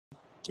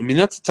I mean,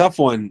 that's a tough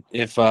one.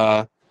 If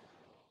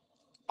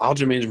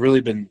Aljamain's really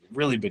been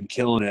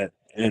killing it,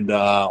 and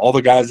all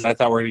the guys that I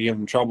thought were going to give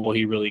him trouble,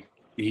 he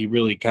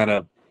really kind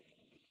of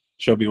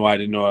showed me why I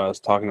didn't know what I was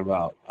talking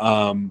about.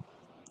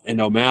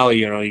 And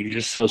O'Malley, he's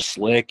just so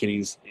slick, and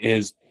he's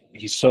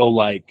so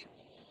like,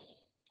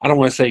 I don't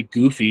want to say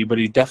goofy, but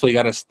he's definitely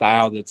got a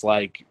style that's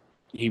like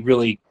he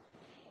really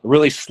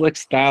slick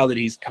style that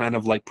he's kind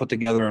of like put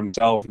together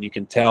himself, and you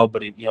can tell.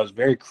 But it's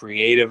very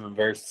creative and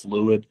very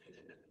fluid.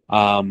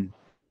 Um,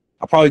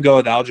 I'll probably go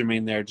with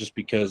Aljamain there just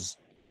because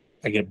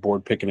I get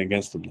bored picking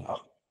against him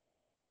now.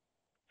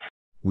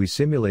 We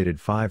simulated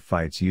 5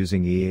 fights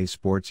using EA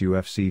Sports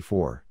UFC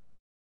 4.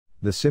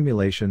 The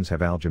simulations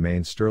have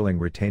Aljamain Sterling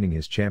retaining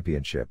his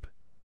championship,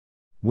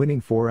 winning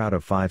 4 out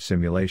of 5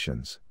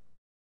 simulations,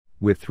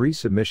 with 3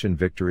 submission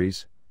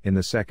victories in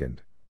the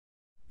second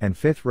and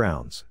fifth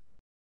rounds,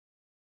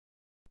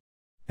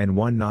 and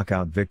 1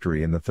 knockout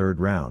victory in the third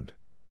round.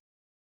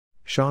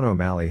 Sean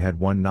O'Malley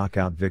had 1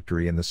 knockout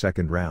victory in the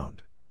second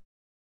round.